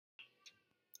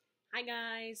Hi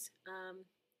guys.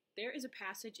 There is a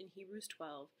passage in Hebrews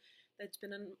 12 that's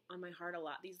been on my heart a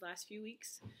lot these last few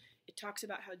weeks. It talks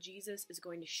about how Jesus is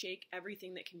going to shake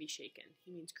everything that can be shaken.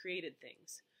 He means created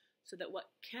things, so that what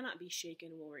cannot be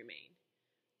shaken will remain.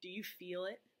 Do you feel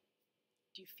it?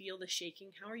 Do you feel the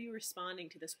shaking? How are you responding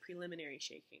to this preliminary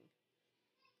shaking?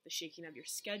 The shaking of your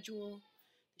schedule,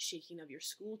 the shaking of your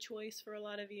school choice for a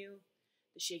lot of you,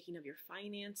 the shaking of your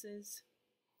finances,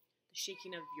 the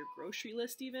shaking of your grocery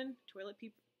list, even toilet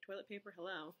paper.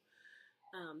 Hello.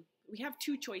 We have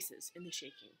two choices in the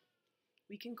shaking.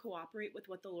 We can cooperate with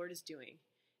what the Lord is doing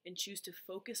and choose to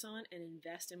focus on and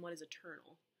invest in what is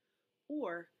eternal,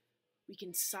 or we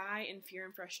can sigh in fear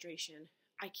and frustration.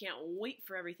 I can't wait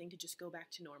for everything to just go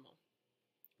back to normal,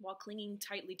 while clinging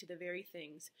tightly to the very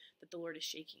things that the Lord is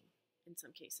shaking in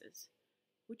some cases.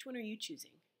 Which one are you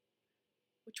choosing?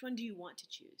 Which one do you want to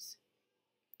choose?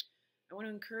 I want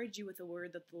to encourage you with a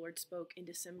word that the Lord spoke in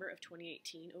December of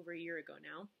 2018, over a year ago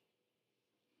now.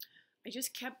 He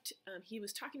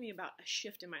was talking to me about a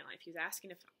shift in my life. He was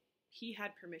asking if he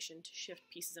had permission to shift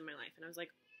pieces in my life. And I was like,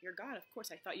 you're God, of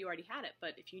course. I thought you already had it.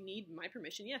 But if you need my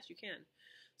permission, yes, you can.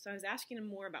 So I was asking him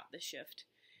more about this shift.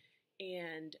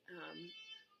 And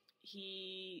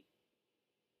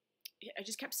I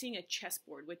just kept seeing a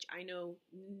chessboard, which I know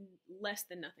less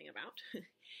than nothing about.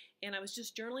 And I was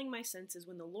just journaling my senses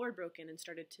when the Lord broke in and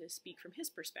started to speak from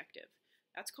his perspective.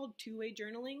 That's called two-way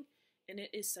journaling, and it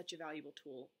is such a valuable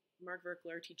tool. Mark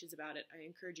Verkler teaches about it. I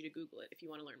encourage you to Google it if you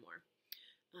want to learn more.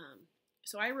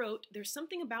 So I wrote, there's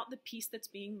something about the piece that's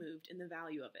being moved and the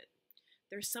value of it.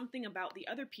 There's something about the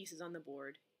other pieces on the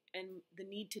board and the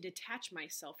need to detach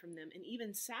myself from them and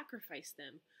even sacrifice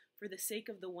them for the sake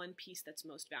of the one piece that's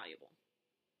most valuable.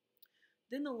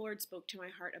 Then the Lord spoke to my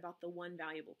heart about the one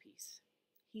valuable piece.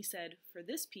 He said, for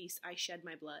this piece I shed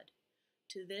my blood.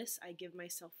 To this I give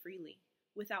myself freely,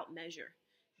 without measure.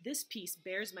 This piece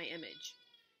bears my image.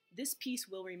 This piece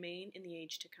will remain in the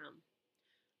age to come.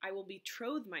 I will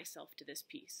betroth myself to this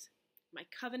piece. My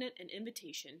covenant and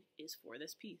invitation is for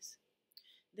this piece.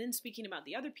 Then, speaking about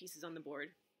the other pieces on the board,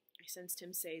 I sensed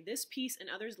him say, this piece and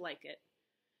others like it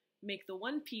make the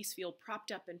one piece feel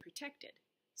propped up and protected,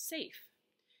 safe.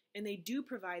 And they do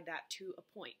provide that to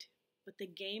a point. But the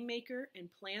game maker and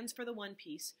plans for the one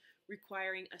piece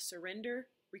require a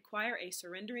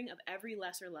surrendering of every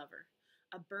lesser lover,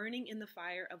 a burning in the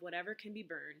fire of whatever can be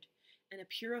burned, and a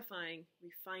purifying,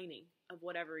 refining of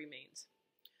whatever remains.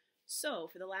 So,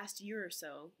 for the last year or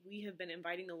so, we have been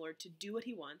inviting the Lord to do what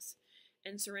he wants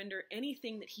and surrender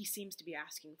anything that he seems to be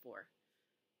asking for.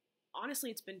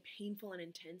 Honestly, it's been painful and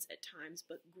intense at times,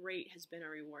 but great has been our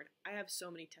reward. I have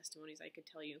so many testimonies I could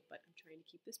tell you, but I'm trying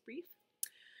to keep this brief.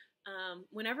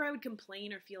 Whenever I would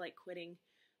complain or feel like quitting,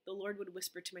 the Lord would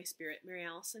whisper to my spirit, Mary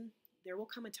Allison, there will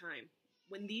come a time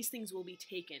when these things will be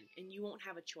taken and you won't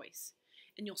have a choice,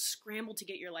 and you'll scramble to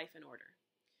get your life in order.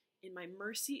 In my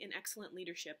mercy and excellent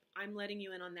leadership, I'm letting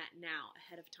you in on that now,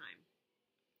 ahead of time.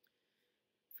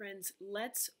 Friends,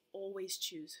 let's always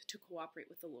choose to cooperate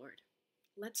with the Lord.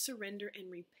 Let's surrender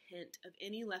and repent of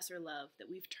any lesser love that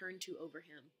we've turned to over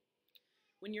him.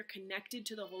 When you're connected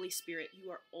to the Holy Spirit, you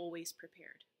are always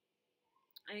prepared.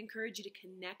 I encourage you to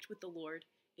connect with the Lord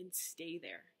and stay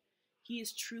there. He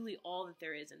is truly all that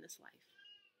there is in this life.